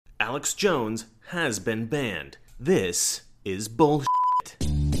Alex Jones has been banned. This is bullshit.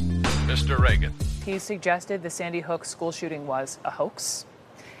 Mr. Reagan. He suggested the Sandy Hook school shooting was a hoax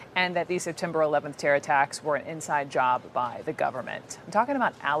and that the September 11th terror attacks were an inside job by the government. I'm talking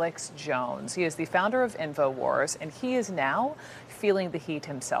about Alex Jones. He is the founder of InfoWars, and he is now feeling the heat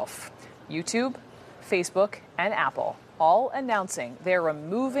himself. YouTube, Facebook, and Apple all announcing they're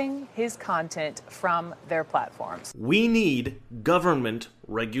removing his content from their platforms. We need government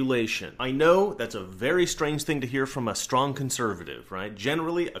regulation. I know that's a very strange thing to hear from a strong conservative, right?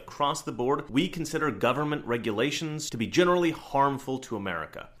 Generally, across the board, we consider government regulations to be generally harmful to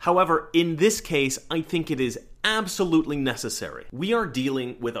America. However, in this case, I think it is absolutely necessary. We are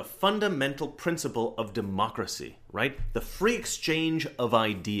dealing with a fundamental principle of democracy, right? The free exchange of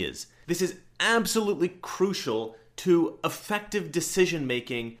ideas. This is absolutely crucial to effective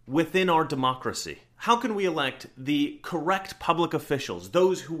decision-making within our democracy. How can we elect the correct public officials,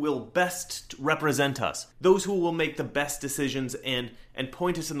 those who will best represent us, those who will make the best decisions and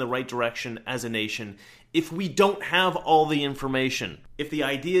point us in the right direction as a nation, if we don't have all the information, if the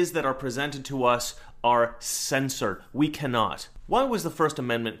ideas that are presented to us are censored? We cannot. Why was the First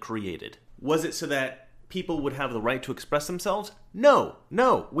Amendment created? Was it so that people would have the right to express themselves? No.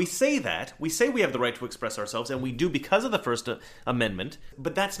 We say that. We say we have the right to express ourselves, and we do because of the First Amendment,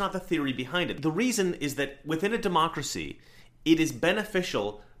 but that's not the theory behind it. The reason is that within a democracy, it is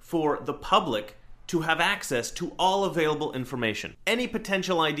beneficial for the public to have access to all available information. Any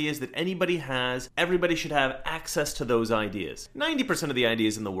potential ideas that anybody has, everybody should have access to those ideas. 90% of the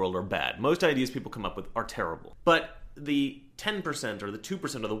ideas in the world are bad. Most ideas people come up with are terrible. But the 10% or the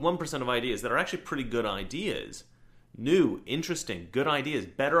 2% or the 1% of ideas that are actually pretty good ideas, new, interesting, good ideas,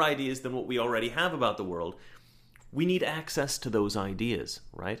 better ideas than what we already have about the world, we need access to those ideas,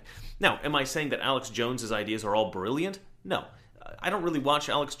 right? Now, am I saying that Alex Jones's ideas are all brilliant? No. I don't really watch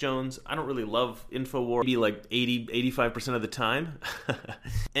Alex Jones. I don't really love InfoWars, maybe like 85% of the time.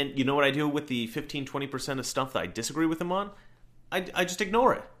 And you know what I do with the 20% of stuff that I disagree with him on? I just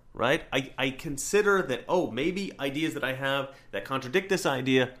ignore it. Right? I consider that, maybe ideas that I have that contradict this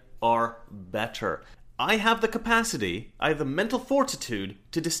idea are better. I have the capacity, I have the mental fortitude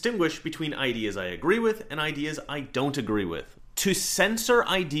to distinguish between ideas I agree with and ideas I don't agree with. To censor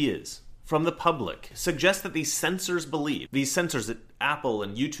ideas from the public suggests that these censors believe, these censors at Apple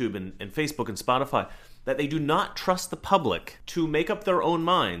and YouTube and Facebook and Spotify, that they do not trust the public to make up their own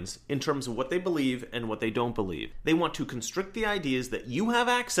minds in terms of what they believe and what they don't believe. They want to constrict the ideas that you have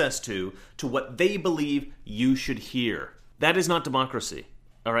access to what they believe you should hear. That is not democracy,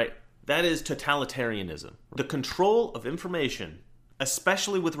 all right? That is totalitarianism. The control of information,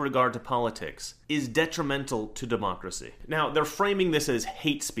 especially with regard to politics, is detrimental to democracy. Now, they're framing this as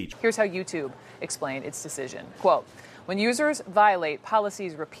hate speech. Here's how YouTube explained its decision. Quote, "When users violate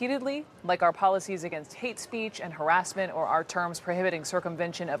policies repeatedly, like our policies against hate speech and harassment or our terms prohibiting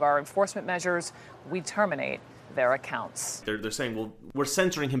circumvention of our enforcement measures, we terminate their accounts." They're saying, well, we're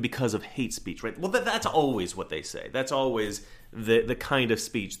censoring him because of hate speech, right? Well, that's always what they say. That's always the kind of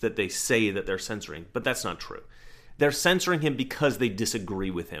speech that they say that they're censoring, but that's not true. They're censoring him because they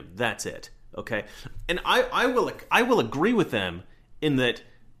disagree with him. That's it, okay? And I will agree with them in that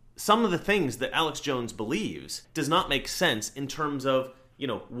some of the things that Alex Jones believes does not make sense in terms of,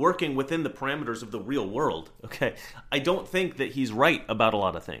 working within the parameters of the real world, okay? I don't think that he's right about a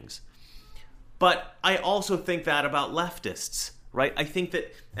lot of things. But I also think that about leftists, right? I think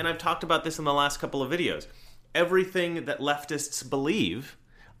that, and I've talked about this in the last couple of videos, everything that leftists believe,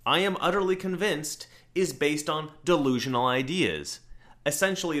 I am utterly convinced, is based on delusional ideas.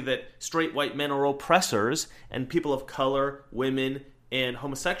 Essentially that straight white men are oppressors and people of color, women, and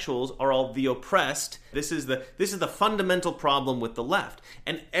homosexuals are all the oppressed. This is the fundamental problem with the left.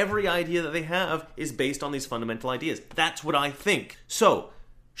 And every idea that they have is based on these fundamental ideas. That's what I think. So,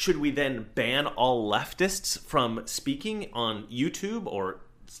 should we then ban all leftists from speaking on YouTube or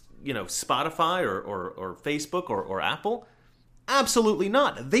Spotify or Facebook or Apple? Absolutely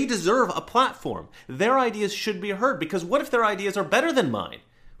not. They deserve a platform. Their ideas should be heard, because what if their ideas are better than mine?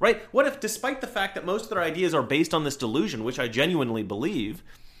 Right? What if, despite the fact that most of their ideas are based on this delusion, which I genuinely believe,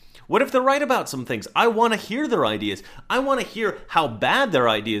 what if they're right about some things? I want to hear their ideas. I want to hear how bad their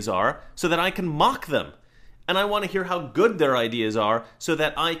ideas are so that I can mock them. And I want to hear how good their ideas are so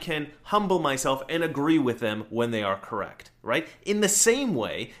that I can humble myself and agree with them when they are correct. Right? In the same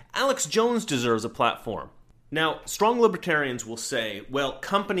way, Alex Jones deserves a platform. Now, strong libertarians will say, well,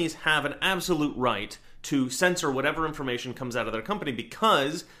 companies have an absolute right to censor whatever information comes out of their company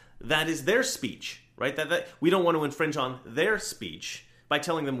because that is their speech, right? That we don't want to infringe on their speech by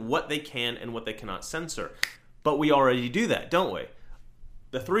telling them what they can and what they cannot censor. But we already do that, don't we?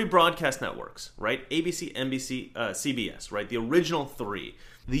 The three broadcast networks, right? ABC, NBC, CBS, right? The original three.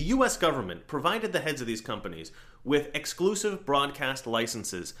 The U.S. government provided the heads of these companies with exclusive broadcast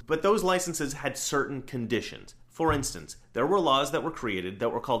licenses, but those licenses had certain conditions. For instance, there were laws that were created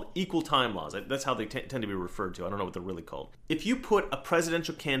that were called equal time laws. That's how they tend to be referred to. I don't know what they're really called. If you put a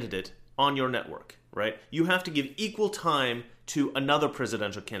presidential candidate on your network, right, you have to give equal time to another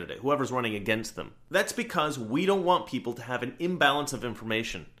presidential candidate, whoever's running against them. That's because we don't want people to have an imbalance of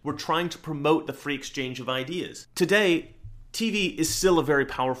information. We're trying to promote the free exchange of ideas. Today, TV is still a very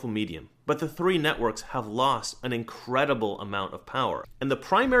powerful medium, but the three networks have lost an incredible amount of power. And the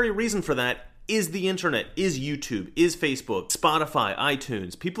primary reason for that is the internet, is YouTube, is Facebook, Spotify,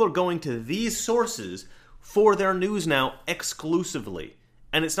 iTunes. People are going to these sources for their news now exclusively.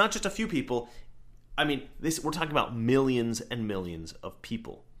 And it's not just a few people. I mean, we're talking about millions and millions of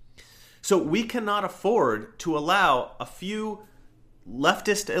people. So we cannot afford to allow a few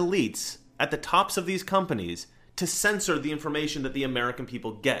leftist elites at the tops of these companies to censor the information that the American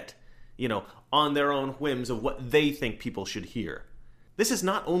people get, on their own whims of what they think people should hear. This is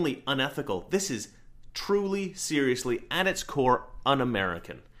not only unethical, this is truly, seriously, at its core,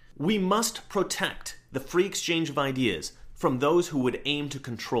 un-American. We must protect the free exchange of ideas from those who would aim to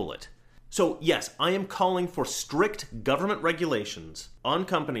control it. So yes, I am calling for strict government regulations on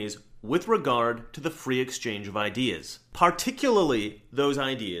companies with regard to the free exchange of ideas, particularly those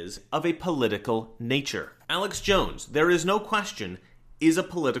ideas of a political nature. Alex Jones, there is no question, is a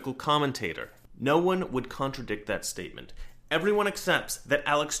political commentator. No one would contradict that statement. Everyone accepts that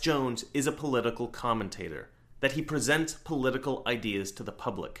Alex Jones is a political commentator, that he presents political ideas to the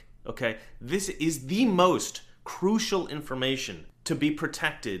public, okay? This is the most crucial information to be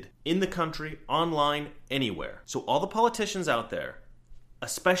protected in the country, online, anywhere. So all the politicians out there,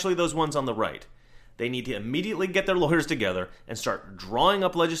 especially those ones on the right, they need to immediately get their lawyers together and start drawing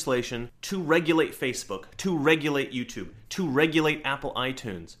up legislation to regulate Facebook, to regulate YouTube, to regulate Apple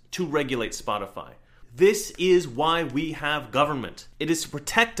iTunes, to regulate Spotify. This is why we have government. It is to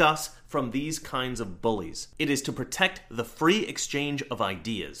protect us from these kinds of bullies. It is to protect the free exchange of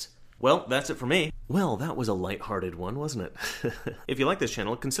ideas. Well, that's it for me. Well, that was a lighthearted one, wasn't it? If you like this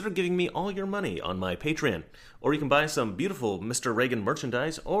channel, consider giving me all your money on my Patreon. Or you can buy some beautiful Mr. Reagan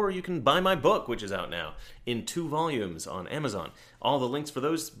merchandise, or you can buy my book, which is out now, in 2 volumes on Amazon. All the links for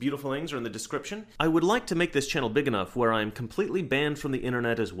those beautiful things are in the description. I would like to make this channel big enough where I'm completely banned from the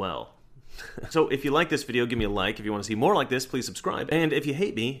internet as well. So if you like this video, give me a like. If you want to see more like this, please subscribe. And if you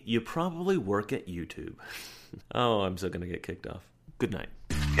hate me, you probably work at YouTube. Oh, I'm still going to get kicked off. Good night.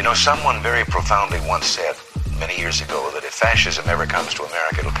 Someone very profoundly once said many years ago that if fascism ever comes to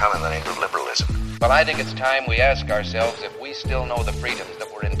America, it'll come in the name of liberalism. Well, I think it's time we ask ourselves if we still know the freedoms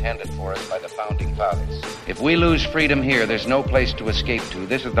that were intended for us by the Founding Fathers. If we lose freedom here, there's no place to escape to.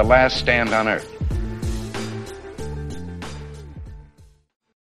 This is the last stand on earth.